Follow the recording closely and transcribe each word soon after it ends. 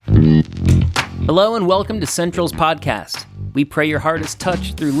Hello and welcome to Central's podcast. We pray your heart is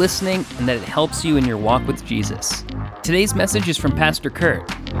touched through listening and that it helps you in your walk with Jesus. Today's message is from Pastor Kurt.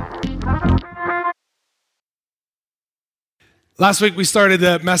 Last week we started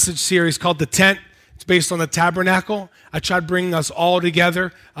a message series called The Tent. It's based on the tabernacle. I tried bringing us all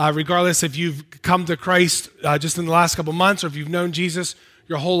together, regardless if you've come to Christ just in the last couple months or if you've known Jesus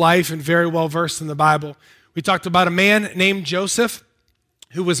your whole life and very well versed in the Bible. We talked about a man named Joseph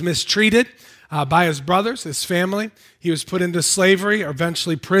who was mistreated by his brothers, his family. He was put into slavery, or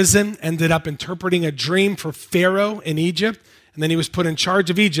eventually prison, ended up interpreting a dream for Pharaoh in Egypt, and then he was put in charge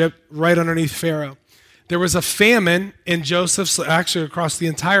of Egypt right underneath Pharaoh. There was a famine in Joseph's, actually across the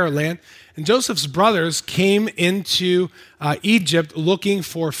entire land, and Joseph's brothers came into Egypt looking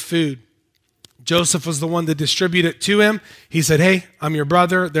for food. Joseph was the one to distribute it to him. He said, "Hey, I'm your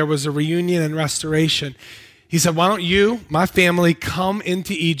brother." There was a reunion and restoration. He said, "Why don't you, my family, come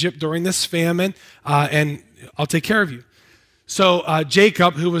into Egypt during this famine, and I'll take care of you." So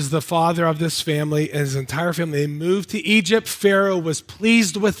Jacob, who was the father of this family, and his entire family, they moved to Egypt. Pharaoh was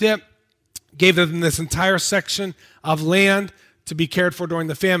pleased with it, gave them this entire section of land to be cared for during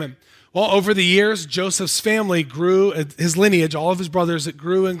the famine. Well, over the years, Joseph's family grew, his lineage, all of his brothers, it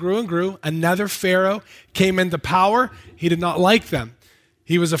grew and grew and grew. Another Pharaoh came into power. He did not like them.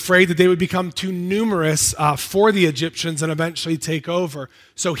 He was afraid that they would become too numerous for the Egyptians and eventually take over.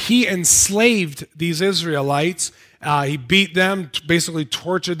 So he enslaved these Israelites. He beat them, basically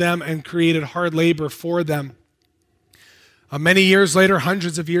tortured them, and created hard labor for them. Many years later,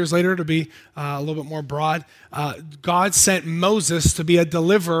 hundreds of years later, to be a little bit more broad, God sent Moses to be a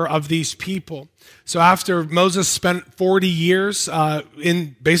deliverer of these people. So after Moses spent 40 years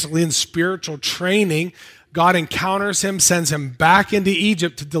basically in spiritual training, God encounters him, sends him back into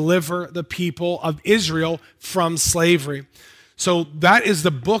Egypt to deliver the people of Israel from slavery. So that is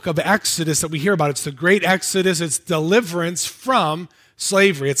the book of Exodus that we hear about. It's the great Exodus. It's deliverance from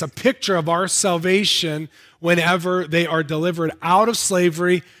slavery. It's a picture of our salvation whenever they are delivered out of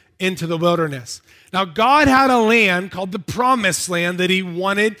slavery into the wilderness. Now, God had a land called the Promised Land that he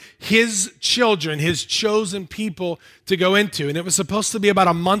wanted his children, his chosen people, to go into. And it was supposed to be about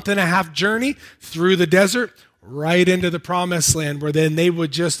a month-and-a-half journey through the desert, right into the Promised Land, where then they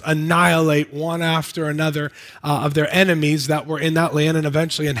would just annihilate one after another of their enemies that were in that land and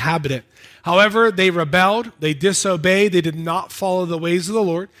eventually inhabit it. However, they rebelled, they disobeyed, they did not follow the ways of the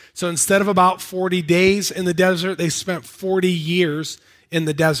Lord. So instead of about 40 days in the desert, they spent 40 years in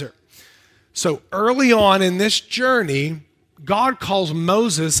the desert. So early on in this journey, God calls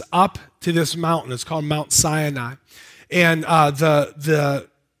Moses up to this mountain. It's called Mount Sinai. And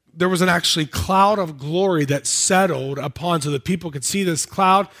there was an actually cloud of glory that settled upon, so that people could see this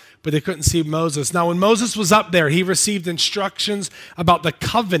cloud, but they couldn't see Moses. Now, when Moses was up there, he received instructions about the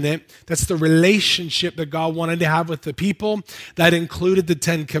covenant. That's the relationship that God wanted to have with the people. That included the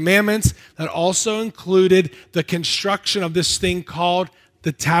 10 Commandments. That also included the construction of this thing called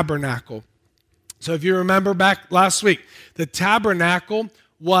the tabernacle. So if you remember back last week, the tabernacle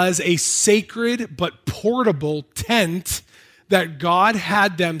was a sacred but portable tent that God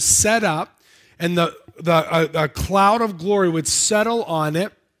had them set up, and a cloud of glory would settle on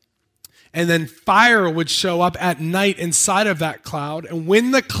it, and then fire would show up at night inside of that cloud. And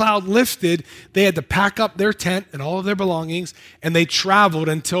when the cloud lifted, they had to pack up their tent and all of their belongings, and they traveled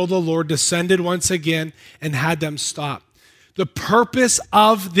until the Lord descended once again and had them stop. The purpose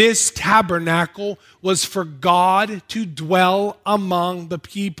of this tabernacle was for God to dwell among the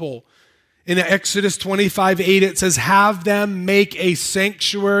people. In Exodus 25:8, it says, "Have them make a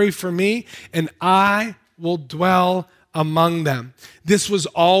sanctuary for me, and I will dwell among them." This was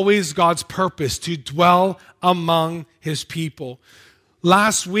always God's purpose, to dwell among his people.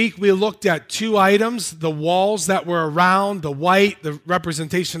 Last week, we looked at two items, the walls that were around, the white, the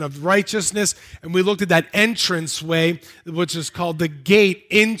representation of righteousness, and we looked at that entranceway, which is called the gate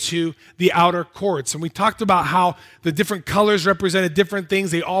into the outer courts. And we talked about how the different colors represented different things.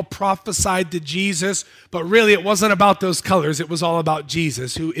 They all prophesied to Jesus, but really it wasn't about those colors. It was all about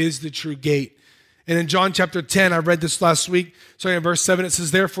Jesus, who is the true gate. And in John chapter 10, I read this last week, starting in verse 7, it says,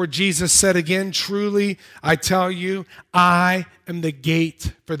 "Therefore Jesus said again, truly I tell you, I am the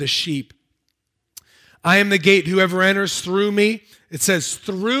gate for the sheep. I am the gate. Whoever enters through me," it says,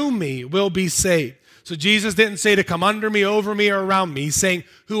 "through me will be saved." So Jesus didn't say to come under me, over me, or around me. He's saying,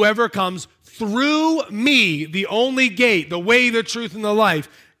 whoever comes through me, the only gate, the way, the truth, and the life,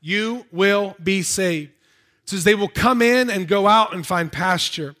 you will be saved. It says they will come in and go out and find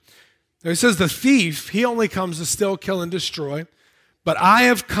pasture. Now he says the thief, he only comes to steal, kill, and destroy. But I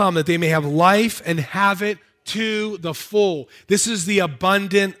have come that they may have life and have it to the full. This is the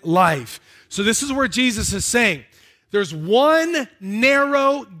abundant life. So this is where Jesus is saying, there's one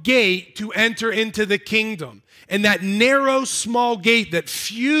narrow gate to enter into the kingdom. And that narrow, small gate that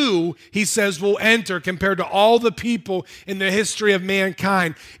few, he says, will enter compared to all the people in the history of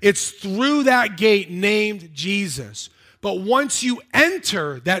mankind. It's through that gate named Jesus. But once you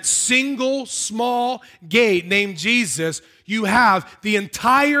enter that single, small gate named Jesus, you have the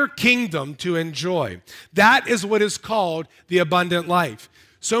entire kingdom to enjoy. That is what is called the abundant life.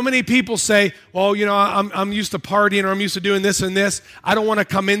 So many people say, well, I'm used to partying, or I'm used to doing this and this. I don't want to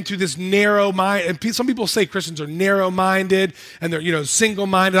come into this narrow mind. And some people say Christians are narrow-minded and they're,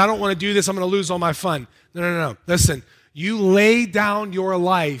 single-minded. I don't want to do this. I'm going to lose all my fun. No. Listen, you lay down your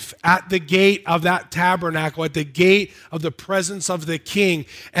life at the gate of that tabernacle, at the gate of the presence of the King,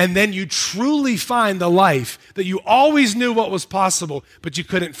 and then you truly find the life that you always knew what was possible, but you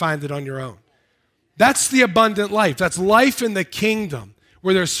couldn't find it on your own. That's the abundant life. That's life in the kingdom,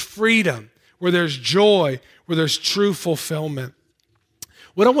 where there's freedom, where there's joy, where there's true fulfillment.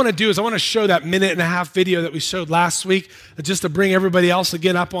 What I want to do is I want to show that 1.5-minute video that we showed last week, just to bring everybody else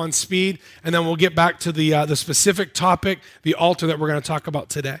again up on speed, and then we'll get back to the specific topic, the altar that we're going to talk about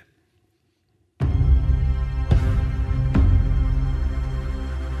today.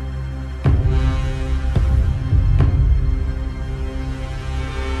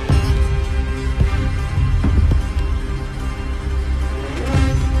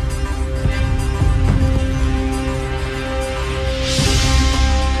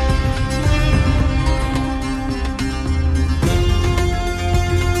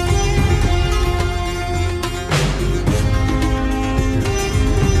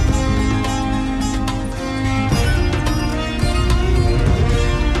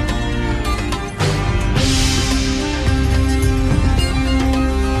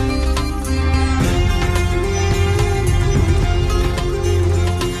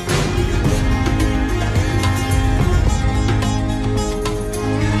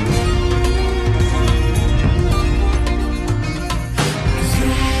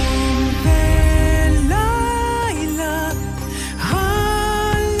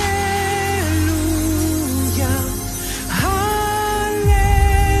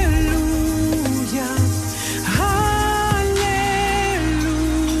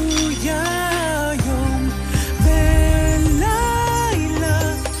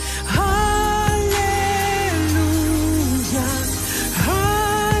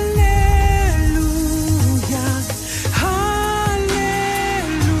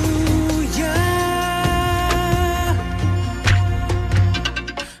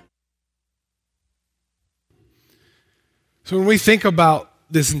 So when we think about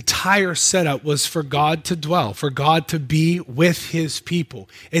this entire setup was for God to dwell, for God to be with his people.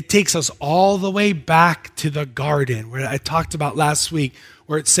 It takes us all the way back to the garden, where I talked about last week,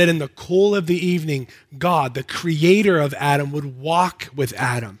 where it said in the cool of the evening, God, the creator of Adam, would walk with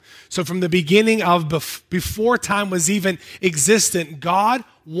Adam. So from the beginning of before time was even existent, God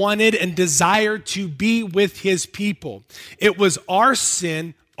wanted and desired to be with his people. It was our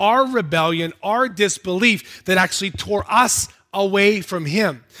sin, our rebellion, our disbelief that actually tore us away from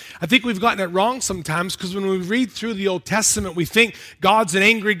him. I think we've gotten it wrong sometimes, because when we read through the Old Testament, we think God's an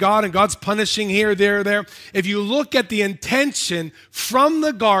angry God and God's punishing here, there. If you look at the intention from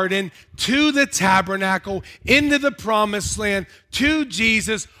the garden to the tabernacle, into the promised land, to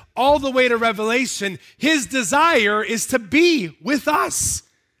Jesus, all the way to Revelation, his desire is to be with us.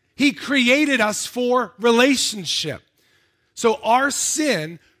 He created us for relationship. So our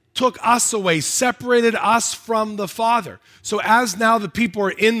sin took us away, separated us from the Father. So as now the people are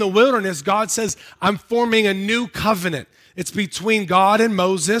in the wilderness, God says, I'm forming a new covenant. It's between God and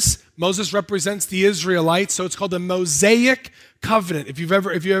Moses. Moses represents the Israelites, so it's called the Mosaic covenant. If you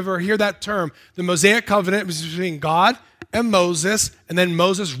ever hear that term, the Mosaic covenant is between God and Moses, and then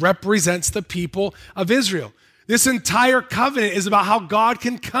Moses represents the people of Israel. This entire covenant is about how God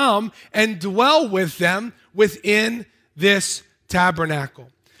can come and dwell with them within this tabernacle.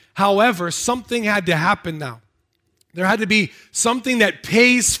 However, something had to happen now. There had to be something that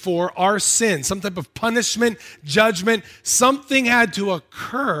pays for our sin, some type of punishment, judgment. Something had to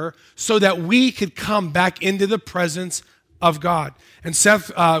occur so that we could come back into the presence of God. And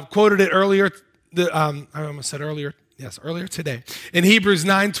Seth quoted it earlier. Earlier today. In Hebrews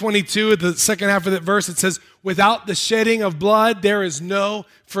 9:22, the second half of that verse, it says, without the shedding of blood, there is no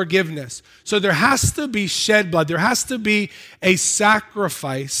forgiveness. So there has to be shed blood. There has to be a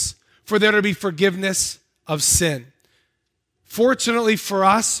sacrifice for there to be forgiveness of sin. Fortunately for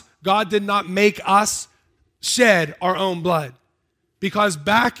us, God did not make us shed our own blood, because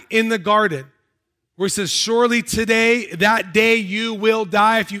back in the garden, where he says, surely today, that day you will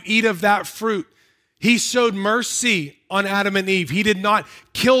die if you eat of that fruit. He showed mercy on Adam and Eve. He did not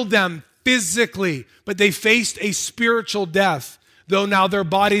kill them physically, but they faced a spiritual death, though now their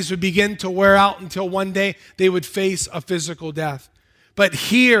bodies would begin to wear out until one day they would face a physical death. But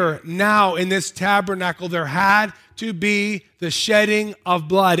here, now, in this tabernacle, there had to be the shedding of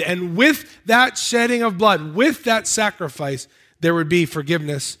blood. And with that shedding of blood, with that sacrifice, there would be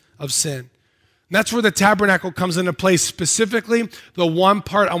forgiveness of sin. And that's where the tabernacle comes into place, specifically the one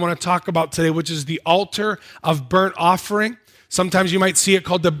part I want to talk about today, which is the altar of burnt offering. Sometimes you might see it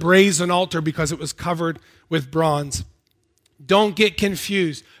called the brazen altar because it was covered with bronze. Don't get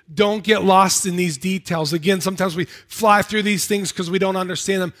confused. Don't get lost in these details. Again, sometimes we fly through these things because we don't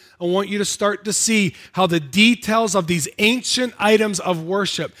understand them. I want you to start to see how the details of these ancient items of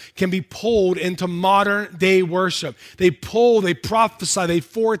worship can be pulled into modern day worship. They prophesy, they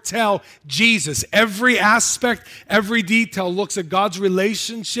foretell Jesus. Every aspect, every detail looks at God's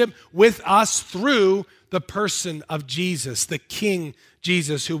relationship with us through the person of Jesus, the King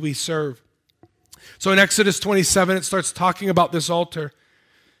Jesus who we serve. So in Exodus 27, it starts talking about this altar.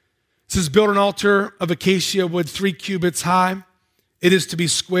 It says, build an altar of acacia wood 3 cubits high. It is to be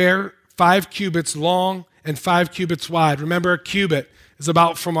square, 5 cubits long, and 5 cubits wide. Remember, a cubit is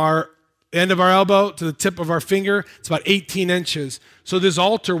about from our end of our elbow to the tip of our finger. It's about 18 inches. So this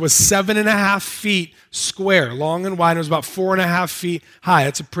altar was 7.5 feet square, long and wide. It was about 4.5 feet high.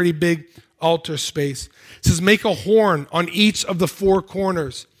 It's a pretty big altar space. It says, make a horn on each of the 4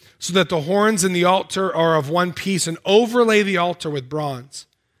 corners so that the horns in the altar are of one piece, and overlay the altar with bronze.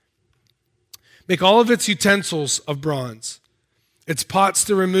 Make all of its utensils of bronze, its pots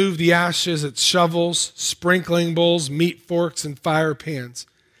to remove the ashes, its shovels, sprinkling bowls, meat forks, and fire pans.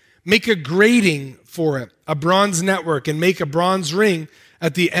 Make a grating for it, a bronze network, and make a bronze ring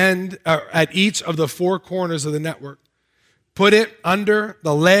at the end, at each of the 4 corners of the network. Put it under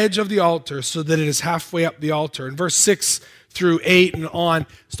the ledge of the altar so that it is halfway up the altar. In verse 6 through 8 and on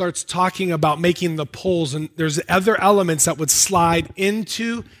starts talking about making the poles, and there's other elements that would slide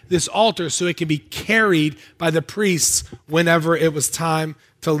into this altar so it can be carried by the priests whenever it was time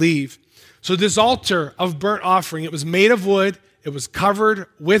to leave. So this altar of burnt offering, it was made of wood, it was covered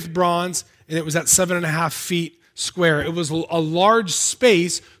with bronze, and it was at 7.5 feet square. It was a large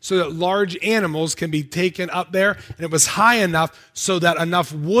space so that large animals can be taken up there, and it was high enough so that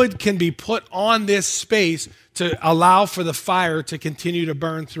enough wood can be put on this space to allow for the fire to continue to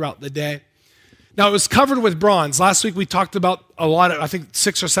burn throughout the day. Now, it was covered with bronze. Last week we talked about a lot of, I think,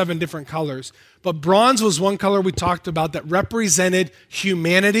 6 or 7 different colors. But bronze was one color we talked about that represented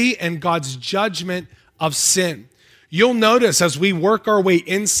humanity and God's judgment of sin. You'll notice as we work our way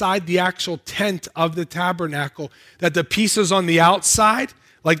inside the actual tent of the tabernacle that the pieces on the outside,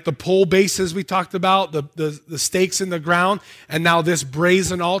 like the pole bases we talked about, the stakes in the ground, and now this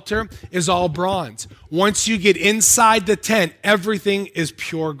brazen altar is all bronze. Once you get inside the tent, everything is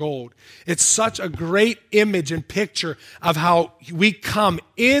pure gold. It's such a great image and picture of how we come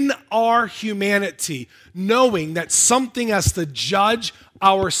in our humanity, knowing that something has to judge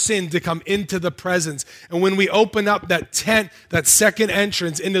our sin to come into the presence. And when we open up that tent, that second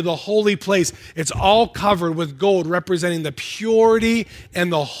entrance into the holy place, it's all covered with gold, representing the purity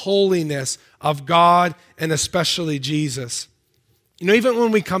and the holiness of God, and especially Jesus. You know, even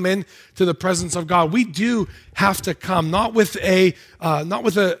when we come in to the presence of God, we do have to come not with a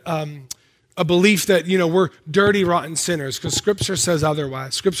belief that, you know, we're dirty, rotten sinners, because Scripture says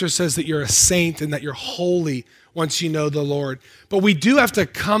otherwise. Scripture says that you're a saint and that you're holy once you know the Lord. But we do have to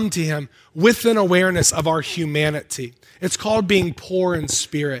come to Him with an awareness of our humanity. It's called being poor in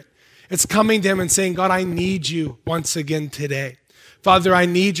spirit. It's coming to Him and saying, God, I need you once again today. Father, I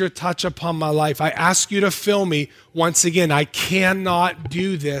need your touch upon my life. I ask you to fill me once again. I cannot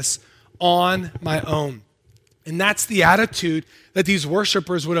do this on my own. And that's the attitude that these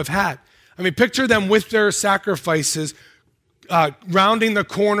worshipers would have had. I mean, picture them with their sacrifices, rounding the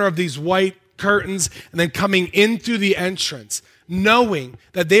corner of these white curtains and then coming in through the entrance, knowing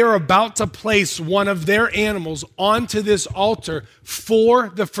that they are about to place one of their animals onto this altar for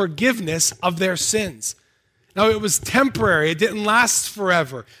the forgiveness of their sins. Now, it was temporary. It didn't last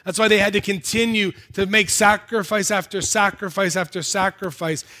forever. That's why they had to continue to make sacrifice after sacrifice after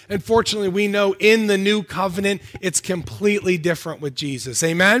sacrifice. And fortunately, we know in the new covenant, it's completely different with Jesus.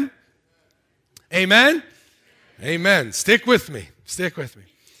 Amen? Amen? Amen. Stick with me. Stick with me.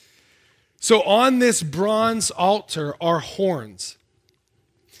 So on this bronze altar are horns.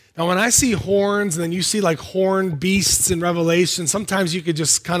 Now, when I see horns, and then you see like horned beasts in Revelation, sometimes you could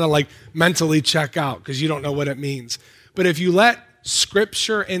just kind of like mentally check out because you don't know what it means. But if you let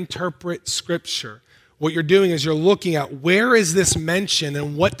Scripture interpret Scripture. What you're doing is you're looking at where is this mentioned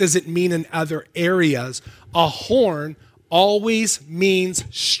and what does it mean in other areas. A horn always means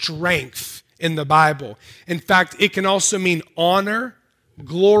strength in the Bible. In fact, it can also mean honor,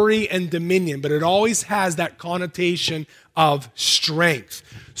 glory, and dominion, but it always has that connotation of strength.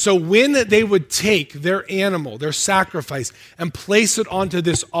 So when they would take their animal, their sacrifice, and place it onto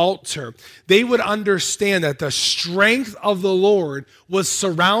this altar, they would understand that the strength of the Lord was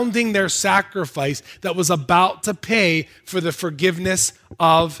surrounding their sacrifice that was about to pay for the forgiveness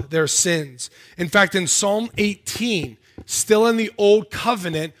of their sins. In fact, in Psalm 18, still in the Old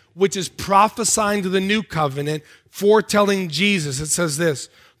Covenant, which is prophesying to the New Covenant, foretelling Jesus, it says this,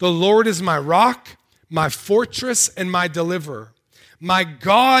 "The Lord is my rock, my fortress, and my deliverer. My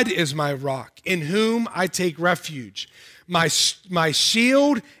God is my rock, in whom I take refuge, my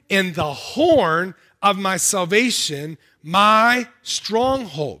shield and the horn of my salvation, my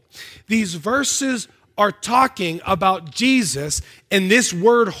stronghold." These verses are talking about Jesus, and this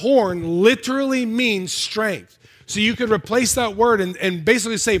word horn literally means strength. So you could replace that word and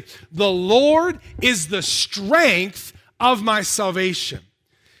basically say, the Lord is the strength of my salvation.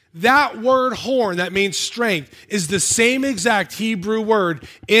 That word horn, that means strength, is the same exact Hebrew word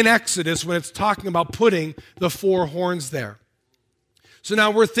in Exodus when it's talking about putting the 4 horns there. So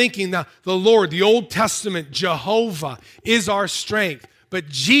now we're thinking that the Lord, the Old Testament, Jehovah, is our strength. But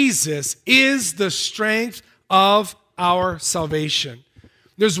Jesus is the strength of our salvation.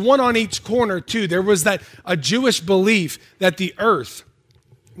 There's one on each corner too. There was a Jewish belief that the earth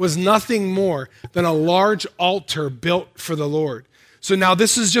was nothing more than a large altar built for the Lord. So now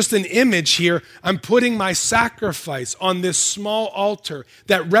this is just an image here. I'm putting my sacrifice on this small altar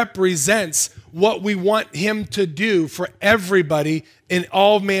that represents what we want him to do for everybody in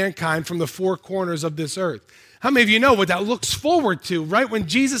all mankind from the 4 corners of this earth. How many of you know what that looks forward to, right? When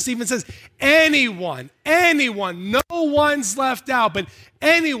Jesus even says, anyone, no one's left out, but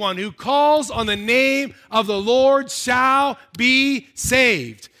anyone who calls on the name of the Lord shall be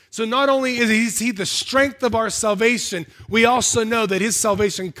saved. So not only is he the strength of our salvation, we also know that his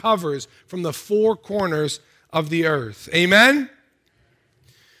salvation covers from the 4 corners of the earth. Amen?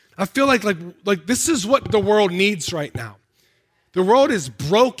 I feel like this is what the world needs right now. The world is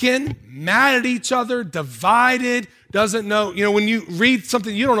broken, mad at each other, divided, doesn't know. You know, when you read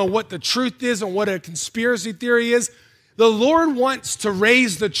something, you don't know what the truth is and what a conspiracy theory is. The Lord wants to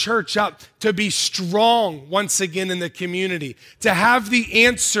raise the church up to be strong once again in the community, to have the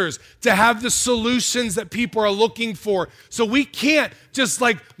answers, to have the solutions that people are looking for. So we can't just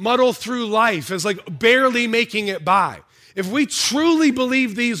muddle through life as barely making it by. If we truly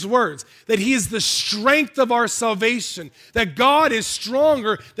believe these words, that he is the strength of our salvation, that God is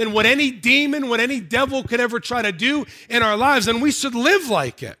stronger than what any demon, what any devil could ever try to do in our lives, then we should live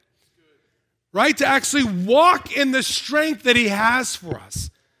like it. Right? To actually walk in the strength that he has for us.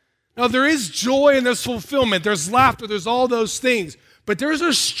 Now, there is joy and there's fulfillment, there's laughter, there's all those things. But there's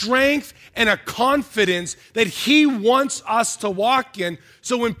a strength and a confidence that he wants us to walk in.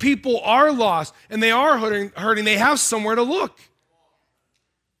 So when people are lost and they are hurting, they have somewhere to look.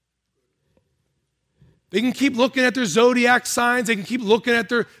 They can keep looking at their zodiac signs. They can keep looking at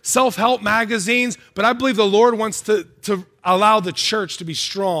their self-help magazines. But I believe the Lord wants to allow the church to be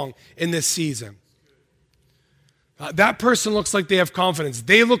strong in this season. That person looks like they have confidence.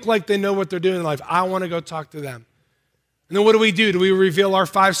 They look like they know what they're doing in life. I want to go talk to them. And then what do? Do we reveal our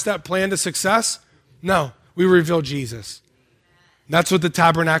 5-step plan to success? No, we reveal Jesus. That's what the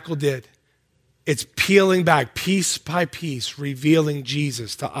tabernacle did. It's peeling back piece by piece, revealing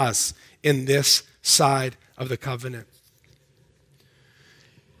Jesus to us in this side of the covenant.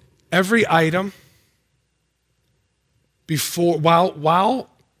 Every item while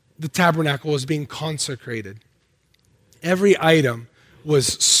the tabernacle was being consecrated, every item was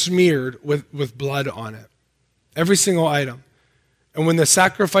smeared with blood on it. Every single item. And when the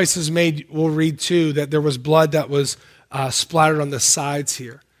sacrifice is made, we'll read too that there was blood that was splattered on the sides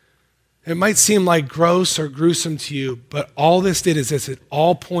here. It might seem like gross or gruesome to you, but all this did is this. It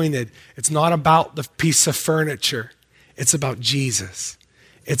all pointed. It's not about the piece of furniture. It's about Jesus.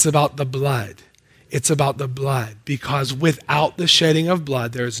 It's about the blood. It's about the blood. Because without the shedding of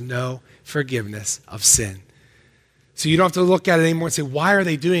blood, there is no forgiveness of sin. So you don't have to look at it anymore and say, why are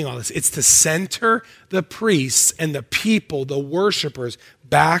they doing all this? It's to center the priests and the people, the worshipers,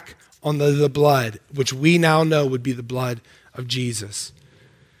 back on the blood, which we now know would be the blood of Jesus.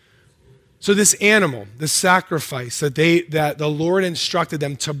 So this animal, this sacrifice that the Lord instructed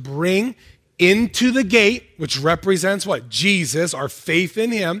them to bring into the gate, which represents what? Jesus, our faith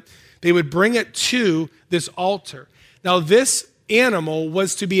in him. They would bring it to this altar. Now this animal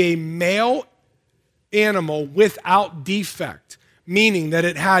was to be a male animal without defect, meaning that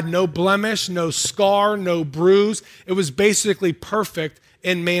it had no blemish, no scar, no bruise. It was basically perfect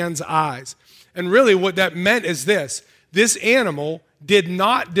in man's eyes. And really what that meant is this: this animal did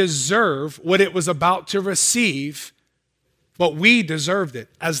not deserve what it was about to receive, but we deserved it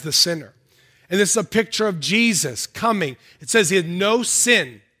as the sinner. And this is a picture of Jesus coming. It says he had no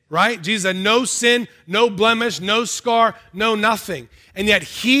sin, right? Jesus had no sin, no blemish, no scar, no nothing. And yet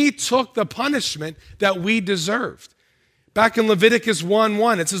he took the punishment that we deserved. Back in Leviticus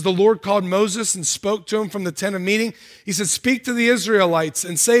 1:1, it says, the Lord called Moses and spoke to him from the tent of meeting. He said, speak to the Israelites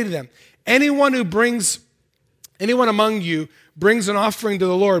and say to them, anyone among you brings an offering to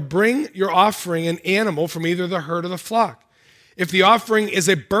the Lord, bring your offering an animal from either the herd or the flock. If the offering is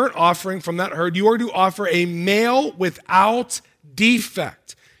a burnt offering from that herd, you are to offer a male without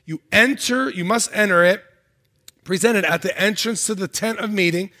defect. You must enter it, present it at the entrance to the tent of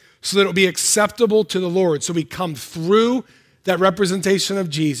meeting so that it will be acceptable to the Lord. So we come through that representation of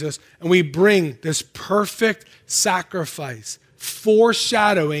Jesus and we bring this perfect sacrifice,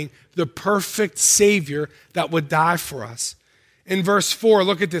 foreshadowing the perfect Savior that would die for us. In verse 4,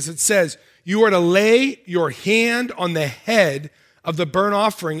 look at this. It says, you are to lay your hand on the head of the burnt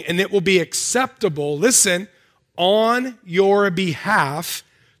offering and it will be acceptable, listen, on your behalf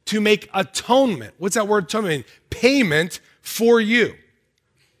to make atonement. What's that word atonement? Payment for you.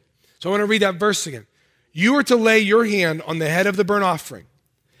 So I want to read that verse again. You are to lay your hand on the head of the burnt offering,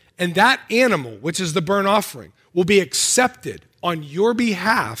 and that animal, which is the burnt offering, will be accepted on your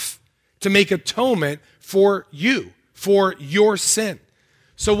behalf to make atonement for you, for your sin.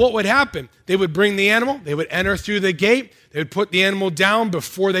 So what would happen? They would bring the animal, they would enter through the gate, they would put the animal down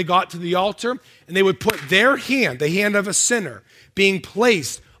before they got to the altar, and they would put their hand, the hand of a sinner, being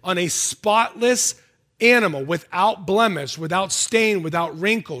placed on a spotless animal without blemish, without stain, without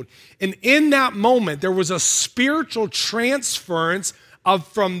wrinkled. And in that moment, there was a spiritual transference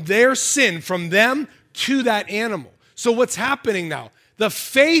from their sin, from them to that animal. So what's happening now? The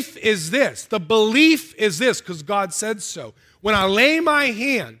faith is this, the belief is this, because God said so. When I lay my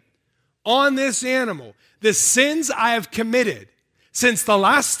hand on this animal, the sins I have committed since the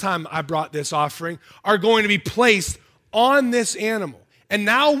last time I brought this offering are going to be placed on this animal. And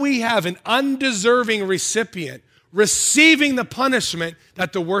now we have an undeserving recipient receiving the punishment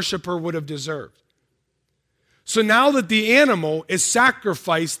that the worshiper would have deserved. So now that the animal is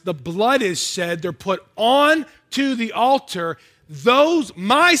sacrificed, the blood is shed, they're put on to the altar.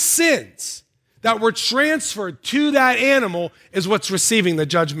 My sins that were transferred to that animal is what's receiving the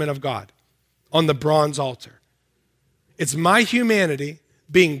judgment of God on the bronze altar. It's my humanity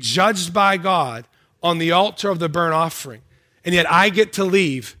being judged by God on the altar of the burnt offering. And yet I get to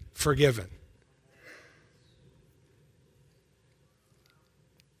leave forgiven.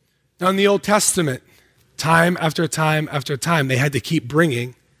 Now in the Old Testament, time after time after time, they had to keep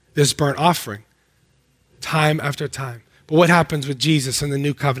bringing this burnt offering. Time after time. But what happens with Jesus in the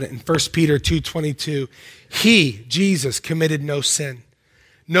New Covenant? In 1 Peter 2:22, he, Jesus, committed no sin.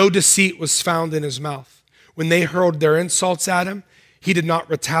 No deceit was found in his mouth. When they hurled their insults at him, he did not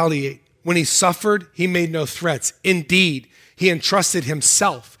retaliate. When he suffered, he made no threats. Indeed, he entrusted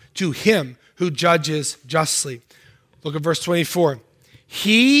himself to him who judges justly. Look at verse 24.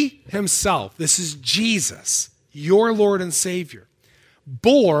 He himself, this is Jesus, your Lord and Savior,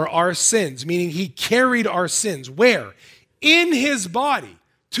 bore our sins, meaning he carried our sins. Where? In his body.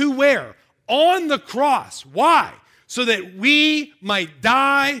 To where? On the cross. Why? So that we might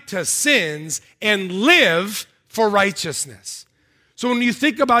die to sins and live for righteousness. So when you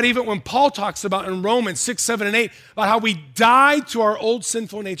think about even when Paul talks about in Romans 6, 7, and 8, about how we died to our old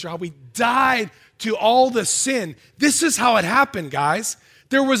sinful nature, how we died to all the sin, this is how it happened, guys.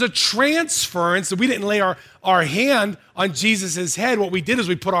 There was a transference. We didn't lay our hand on Jesus' head. What we did is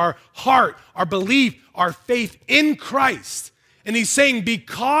we put our heart, our belief, our faith in Christ. And he's saying,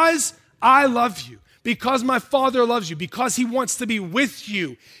 because I love you, because my Father loves you, because he wants to be with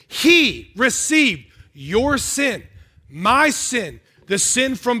you, he received your sin, my sin, the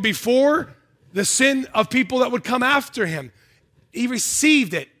sin from before, the sin of people that would come after him. He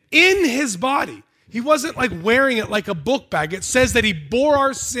received it in his body. He wasn't like wearing it like a book bag. It says that he bore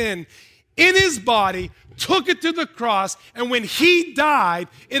our sin in his body, took it to the cross, and when he died,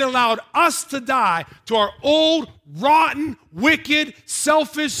 it allowed us to die to our old, rotten, wicked,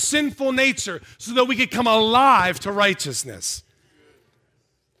 selfish, sinful nature so that we could come alive to righteousness.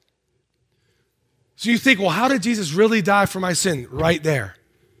 So you think, well, how did Jesus really die for my sin? Right there.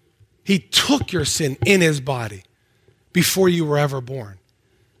 He took your sin in his body before you were ever born.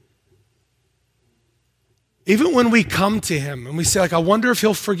 Even when we come to him and we say, like, I wonder if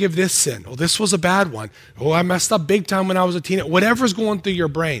he'll forgive this sin. Oh, this was a bad one. Oh, I messed up big time when I was a teenager. Whatever's going through your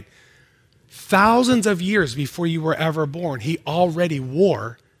brain. Thousands of years before you were ever born, he already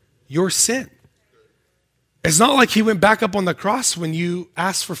wore your sin. It's not like he went back up on the cross when you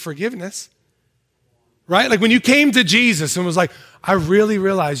asked for forgiveness, right? Like when you came to Jesus and was like, I really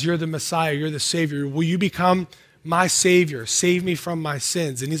realize you're the Messiah, you're the Savior. Will you become my Savior? Save me from my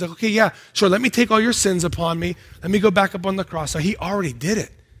sins. And he's like, okay, yeah, sure. Let me take all your sins upon me. Let me go back up on the cross. So he already did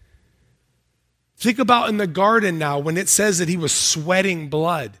it. Think about in the garden now when it says that he was sweating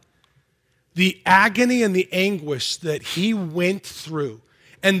blood. The agony and the anguish that he went through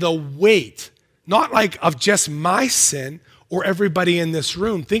and the weight, not like of just my sin or everybody in this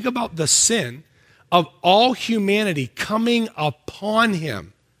room. Think about the sin of all humanity coming upon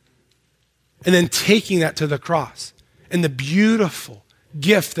him and then taking that to the cross. And the beautiful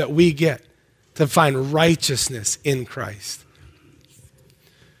gift that we get to find righteousness in Christ.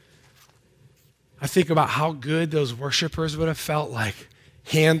 I think about how good those worshipers would have felt, like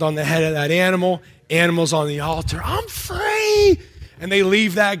hand on the head of that animal, animals on the altar. I'm free. And they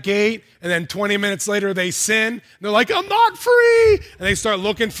leave that gate, and then 20 minutes later they sin. And they're like, I'm not free. And they start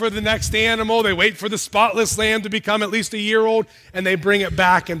looking for the next animal. They wait for the spotless lamb to become at least a year old, and they bring it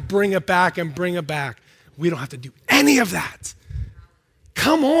back and bring it back and bring it back. We don't have to do any of that.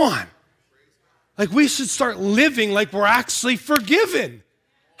 Come on. Like we should start living like we're actually forgiven.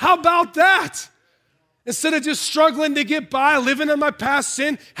 How about that? Instead of just struggling to get by, living in my past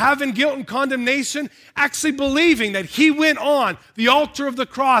sin, having guilt and condemnation, actually believing that he went on the altar of the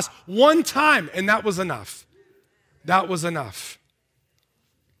cross one time, and that was enough. That was enough.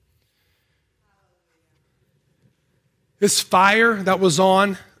 This fire that was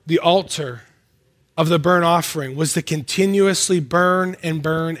on the altar of the burnt offering was to continuously burn and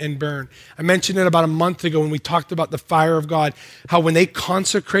burn and burn. I mentioned it about a month ago when we talked about the fire of God, how when they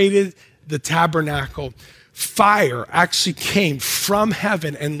consecrated the tabernacle, fire actually came from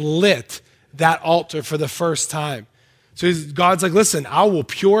heaven and lit that altar for the first time. So God's like, listen, I will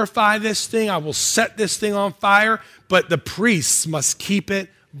purify this thing. I will set this thing on fire, but the priests must keep it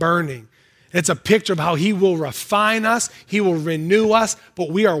burning. It's a picture of how he will refine us. He will renew us,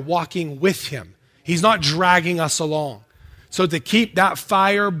 but we are walking with him. He's not dragging us along. So to keep that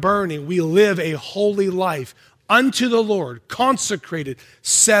fire burning, we live a holy life unto the Lord, consecrated,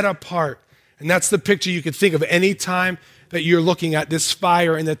 set apart. And that's the picture you could think of any time that you're looking at this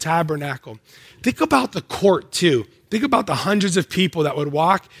fire in the tabernacle. Think about the court too. Think about the hundreds of people that would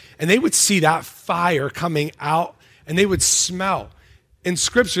walk and they would see that fire coming out and they would smell. In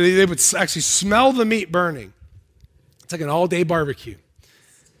scripture, they would actually smell the meat burning. It's like an all-day barbecue.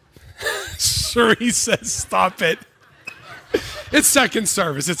 Sure, he says, stop it. It's second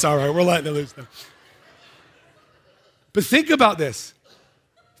service. It's all right. We're letting it loose now. But think about this.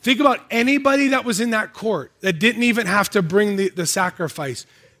 Think about anybody that was in that court that didn't even have to bring the sacrifice.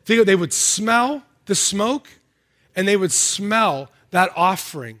 Think they would smell the smoke and they would smell that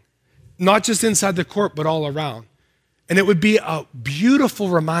offering, not just inside the court, but all around. And it would be a beautiful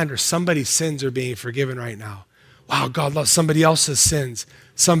reminder somebody's sins are being forgiven right now. Wow, God loves somebody else's sins,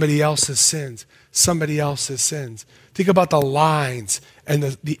 somebody else's sins, somebody else's sins. Think about the lines and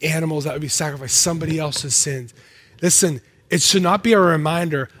the animals that would be sacrificed, somebody else's sins. Listen, it should not be a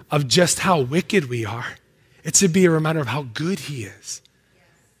reminder of just how wicked we are. It should be a reminder of how good he is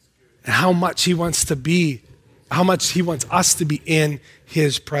and how much he wants to be, how much he wants us to be in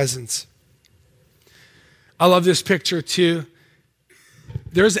his presence. I love this picture too.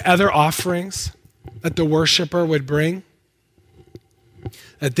 There's other offerings that the worshiper would bring,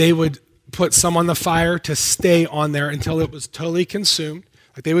 that they would put some on the fire to stay on there until it was totally consumed.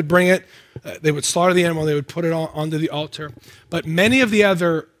 Like they would bring it, they would slaughter the animal, they would put it onto the altar. But many of the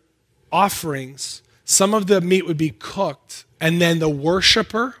other offerings, some of the meat would be cooked, and then the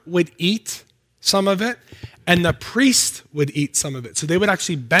worshiper would eat some of it, and the priest would eat some of it. So they would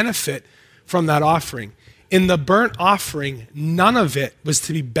actually benefit from that offering. In the burnt offering, none of it was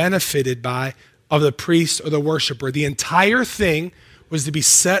to be benefited by of the priest or the worshiper. The entire thing was to be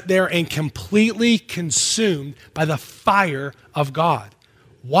set there and completely consumed by the fire of God.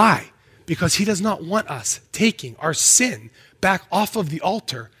 Why? Because he does not want us taking our sin back off of the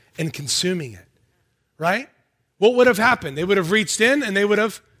altar and consuming it, right? What would have happened? They would have reached in and they would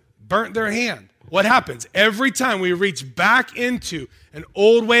have burnt their hand. What happens? Every time we reach back into an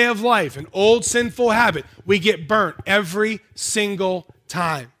old way of life, an old sinful habit, we get burnt every single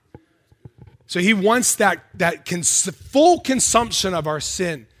time. So he wants that full consumption of our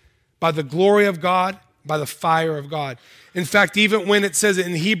sin by the glory of God by the fire of God. In fact, even when it says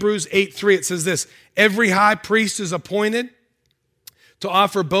in Hebrews 8:3, it says this, every high priest is appointed to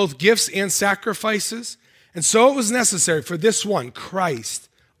offer both gifts and sacrifices. And so it was necessary for this one, Christ,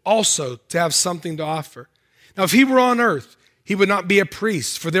 also to have something to offer. Now, if he were on earth, he would not be a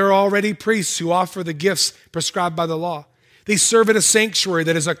priest, for there are already priests who offer the gifts prescribed by the law. They serve at a sanctuary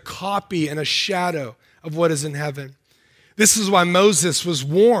that is a copy and a shadow of what is in heaven. This is why Moses was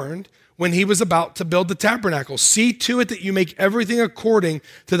warned when he was about to build the tabernacle. See to it that you make everything according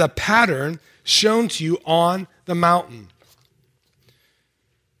to the pattern shown to you on the mountain.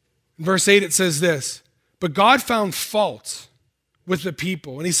 In verse 8 it says this, but God found fault with the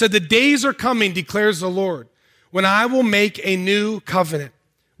people. And he said, the days are coming, declares the Lord, when I will make a new covenant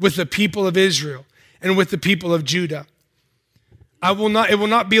with the people of Israel and with the people of Judah. It will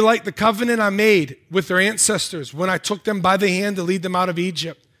not be like the covenant I made with their ancestors when I took them by the hand to lead them out of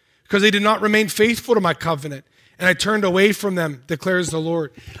Egypt, because they did not remain faithful to my covenant, and I turned away from them, declares the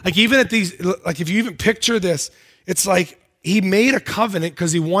Lord. Like even at these, like if you even picture this, it's like he made a covenant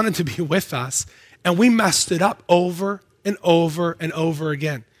because he wanted to be with us, and we messed it up over and over and over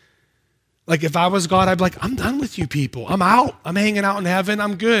again. Like if I was God, I'd be like, I'm done with you people. I'm out. I'm hanging out in heaven.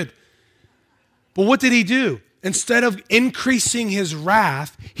 I'm good. But what did he do? Instead of increasing his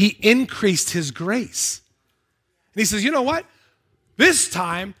wrath, he increased his grace. And he says, you know what? This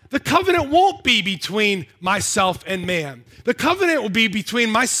time, the covenant won't be between myself and man. The covenant will be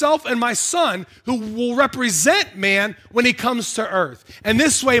between myself and my son, who will represent man when he comes to earth. And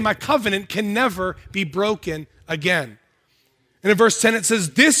this way, my covenant can never be broken again. And in verse 10, it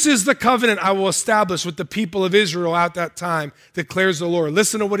says, this is the covenant I will establish with the people of Israel at that time, declares the Lord.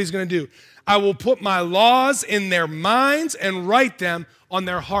 Listen to what he's going to do. I will put my laws in their minds and write them on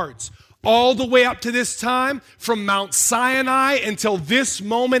their hearts. All the way up to this time, from Mount Sinai until this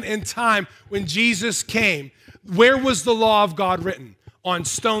moment in time when Jesus came, where was the law of God written? On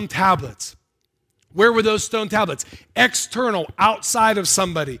stone tablets. Where were those stone tablets? External, outside of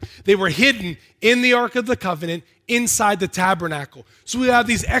somebody. They were hidden in the Ark of the Covenant, inside the tabernacle. So we have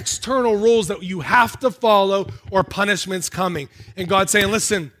these external rules that you have to follow or punishment's coming. And God's saying,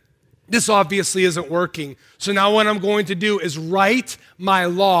 listen, this obviously isn't working. So now what I'm going to do is write my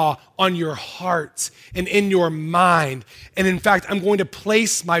law on your heart and in your mind. And in fact, I'm going to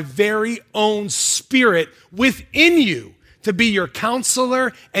place my very own spirit within you to be your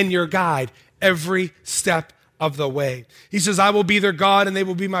counselor and your guide every step of the way. He says, I will be their God and they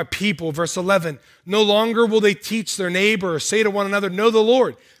will be my people. Verse 11, no longer will they teach their neighbor or say to one another, know the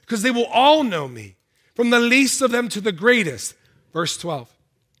Lord, because they will all know me, from the least of them to the greatest. Verse 12,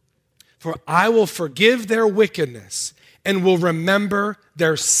 for I will forgive their wickedness and will remember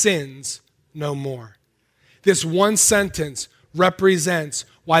their sins no more. This one sentence represents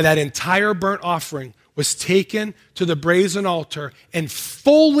why that entire burnt offering was taken to the brazen altar and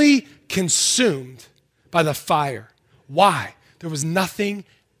fully consumed by the fire. Why? There was nothing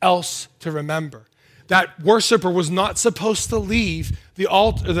else to remember. That worshiper was not supposed to leave the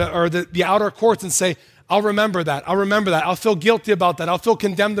altar or the outer courts and say, I'll remember that. I'll remember that. I'll feel guilty about that. I'll feel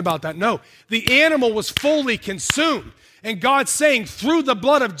condemned about that. No, the animal was fully consumed. And God's saying, through the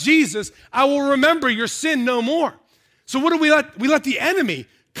blood of Jesus, I will remember your sin no more. So what do we let? We let the enemy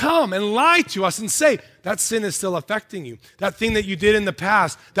come and lie to us and say, that sin is still affecting you. That thing that you did in the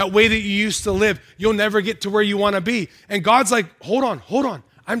past, that way that you used to live, you'll never get to where you want to be. And God's like, hold on.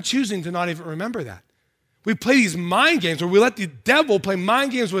 I'm choosing to not even remember that. We play these mind games where we let the devil play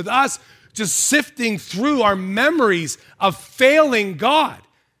mind games with us, just sifting through our memories of failing God.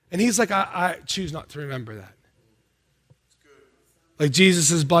 And he's like, I choose not to remember that. Like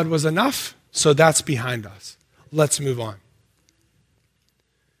Jesus' blood was enough, so that's behind us. Let's move on.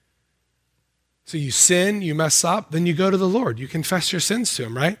 So you sin, you mess up, then you go to the Lord. You confess your sins to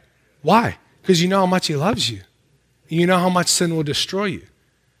him, right? Why? Because you know how much he loves you. You know how much sin will destroy you.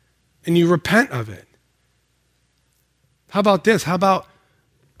 And you repent of it. How about this? How about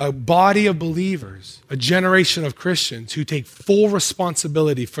a body of believers, a generation of Christians who take full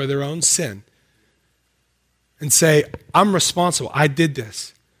responsibility for their own sin and say, I'm responsible. I did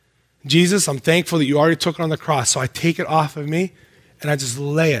this. Jesus, I'm thankful that you already took it on the cross, so I take it off of me and I just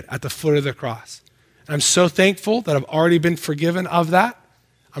lay it at the foot of the cross. And I'm so thankful that I've already been forgiven of that.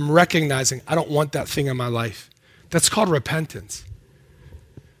 I'm recognizing I don't want that thing in my life. That's called repentance.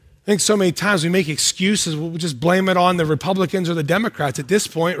 I think so many times we make excuses. We'll just blame it on the Republicans or the Democrats at this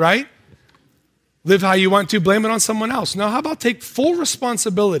point, right? Live how you want to, blame it on someone else. No, how about take full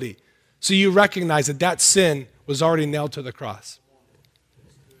responsibility so you recognize that that sin was already nailed to the cross.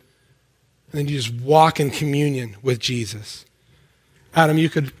 And then you just walk in communion with Jesus. Adam, you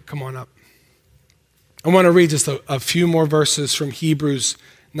could come on up. I want to read just a few more verses from Hebrews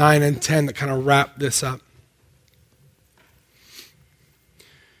 9 and 10 that kind of wrap this up.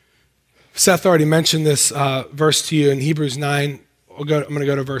 Seth already mentioned this verse to you in Hebrews 9. I'm going to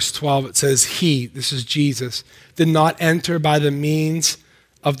go to verse 12. It says, He, this is Jesus, did not enter by the means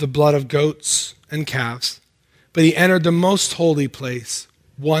of the blood of goats and calves, but he entered the most holy place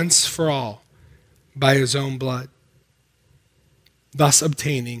once for all by his own blood, thus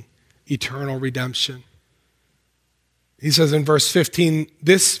obtaining eternal redemption. He says in verse 15,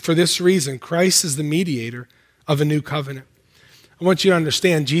 for this reason, Christ is the mediator of a new covenant. I want you to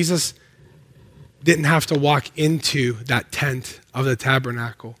understand, Jesus didn't have to walk into that tent of the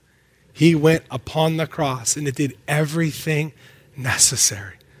tabernacle. He went upon the cross and it did everything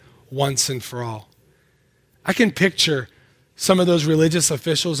necessary once and for all. I can picture some of those religious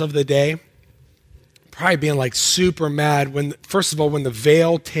officials of the day probably being like super mad when, first of all, when the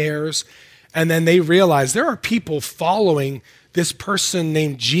veil tears, and then they realize there are people following this person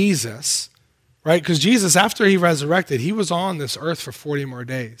named Jesus, right? Because Jesus, after he resurrected, he was on this earth for 40 more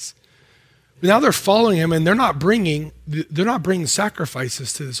days. But now they're following him, and they're not bringing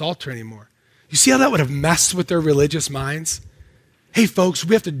sacrifices to this altar anymore. You see how that would have messed with their religious minds? Hey, folks,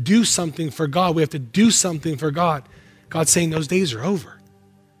 we have to do something for God. We have to do something for God. God's saying those days are over.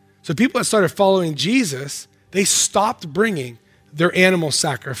 So people that started following Jesus, they stopped bringing their animal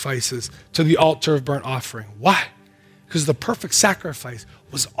sacrifices to the altar of burnt offering. Why? Because the perfect sacrifice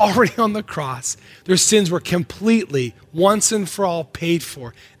was already on the cross. Their sins were completely, once and for all, paid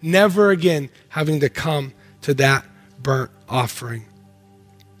for, never again having to come to that burnt offering.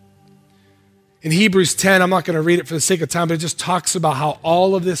 In Hebrews 10, I'm not going to read it for the sake of time, but it just talks about how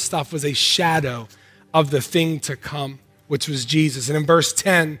all of this stuff was a shadow of the thing to come, which was Jesus. And in verse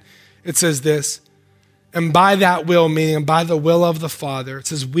 10, it says this, and by that will, meaning by the will of the Father, it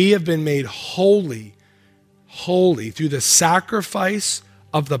says, we have been made holy through the sacrifice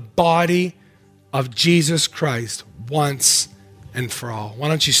of the body of Jesus Christ once and for all. Why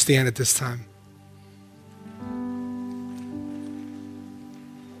don't you stand at this time?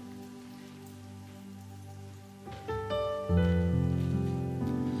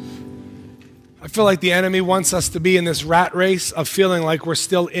 I feel like the enemy wants us to be in this rat race of feeling like we're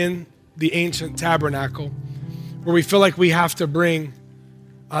still in the ancient tabernacle, where we feel like we have to bring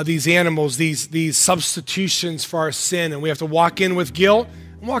these animals, these substitutions for our sin, and we have to walk in with guilt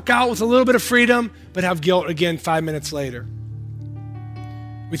and walk out with a little bit of freedom, but have guilt again 5 minutes later.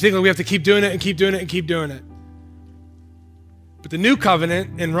 We think that we have to keep doing it and keep doing it and keep doing it. But the new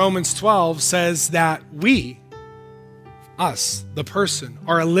covenant in Romans 12 says that we, us, the person,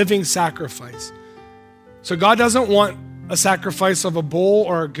 are a living sacrifice. So God doesn't want a sacrifice of a bull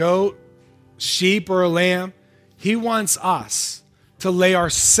or a goat, sheep or a lamb. He wants us to lay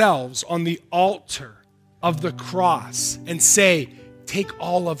ourselves on the altar of the cross and say, take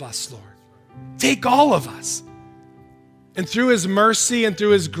all of us, Lord. Take all of us. And through his mercy and through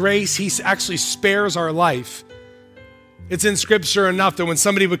his grace, he actually spares our life. It's in Scripture enough that when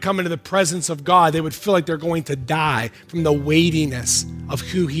somebody would come into the presence of God, they would feel like they're going to die from the weightiness of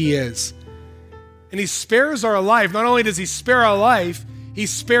who he is. And he spares our life. Not only does he spare our life, he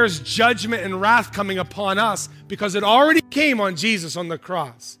spares judgment and wrath coming upon us because it already came on Jesus on the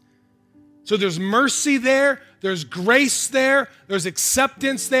cross. So there's mercy there, there's grace there, there's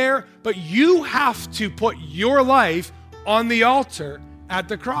acceptance there, but you have to put your life on the altar at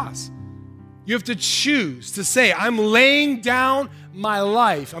the cross. You have to choose to say, I'm laying down my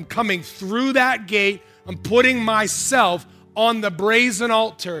life. I'm coming through that gate. I'm putting myself on the brazen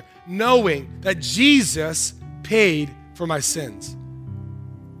altar, knowing that Jesus paid for my sins.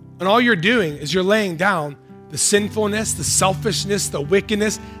 And all you're doing is you're laying down the sinfulness, the selfishness, the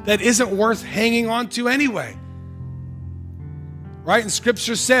wickedness that isn't worth hanging on to anyway. Right? And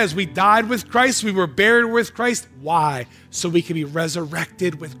Scripture says we died with Christ, we were buried with Christ. Why? So we can be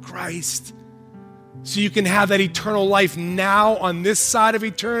resurrected with Christ. So you can have that eternal life now on this side of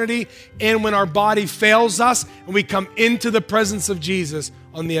eternity, and when our body fails us and we come into the presence of Jesus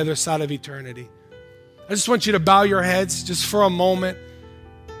on the other side of eternity. I just want you to bow your heads just for a moment.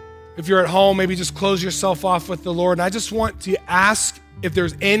 If you're at home, maybe just close yourself off with the Lord. And I just want to ask if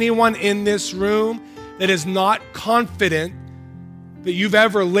there's anyone in this room that is not confident that you've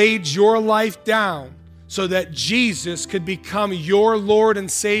ever laid your life down so that Jesus could become your Lord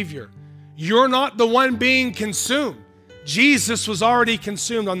and Savior. You're not the one being consumed. Jesus was already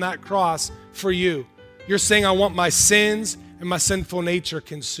consumed on that cross for you. You're saying, I want my sins and my sinful nature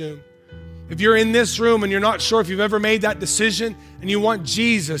consumed. If you're in this room and you're not sure if you've ever made that decision and you want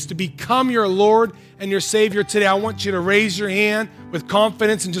Jesus to become your Lord and your Savior today, I want you to raise your hand with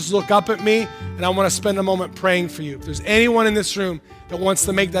confidence and just look up at me, and I want to spend a moment praying for you. If there's anyone in this room that wants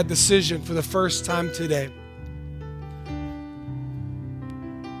to make that decision for the first time today.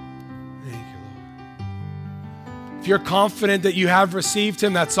 Thank you, Lord. If you're confident that you have received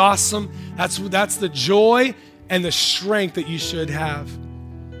Him, that's awesome. That's the joy and the strength that you should have.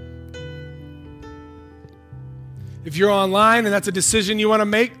 If you're online and that's a decision you want to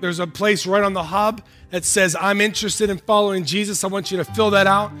make, there's a place right on the hub that says, I'm interested in following Jesus. I want you to fill that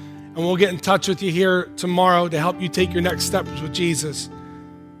out, and we'll get in touch with you here tomorrow to help you take your next steps with Jesus.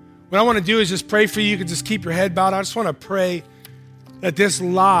 What I want to do is just pray for you. You can just keep your head bowed. I just want to pray that this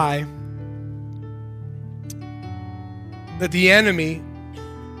lie that the enemy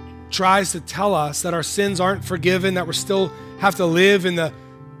tries to tell us, that our sins aren't forgiven, that we still have to live in the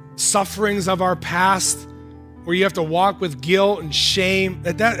sufferings of our past, where you have to walk with guilt and shame,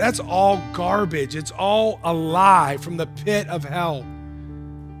 that's all garbage. It's all a lie from the pit of hell.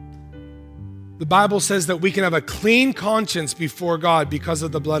 The Bible says that we can have a clean conscience before God because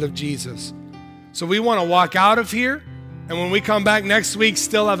of the blood of Jesus. So we want to walk out of here, and when we come back next week,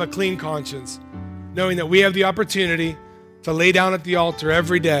 still have a clean conscience, knowing that we have the opportunity to lay down at the altar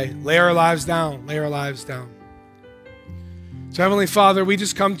every day, lay our lives down. So Heavenly Father, we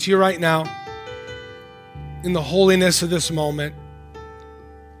just come to you right now in the holiness of this moment.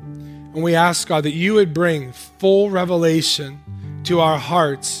 And we ask, God, that you would bring full revelation to our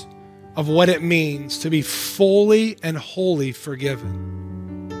hearts of what it means to be fully and wholly forgiven.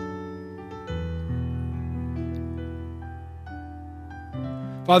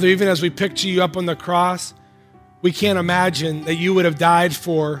 Father, even as we picture you up on the cross, we can't imagine that you would have died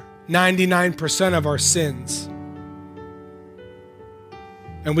for 99% of our sins,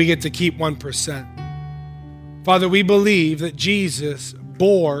 and we get to keep 1%. Father, we believe that Jesus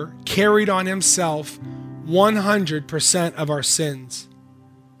carried on himself 100% of our sins.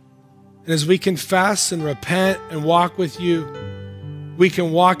 And as we confess and repent and walk with you, we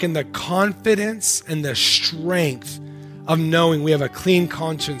can walk in the confidence and the strength of knowing we have a clean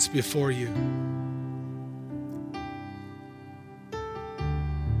conscience before you.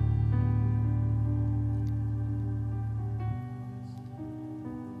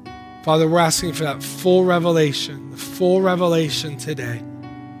 Father, we're asking for that full revelation today.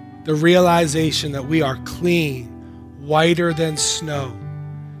 The realization that we are clean, whiter than snow.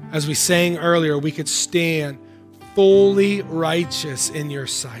 As we sang earlier, we could stand fully righteous in your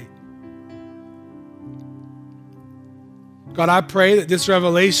sight. God, I pray that this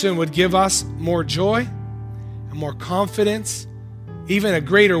revelation would give us more joy and more confidence, even a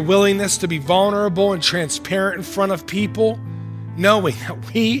greater willingness to be vulnerable and transparent in front of people, knowing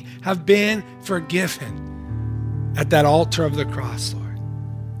that we have been forgiven at that altar of the cross, Lord.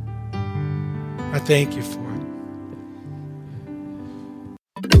 I thank you for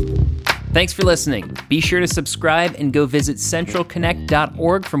it. Thanks for listening. Be sure to subscribe and go visit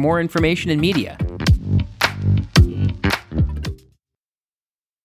centralconnect.org for more information and media.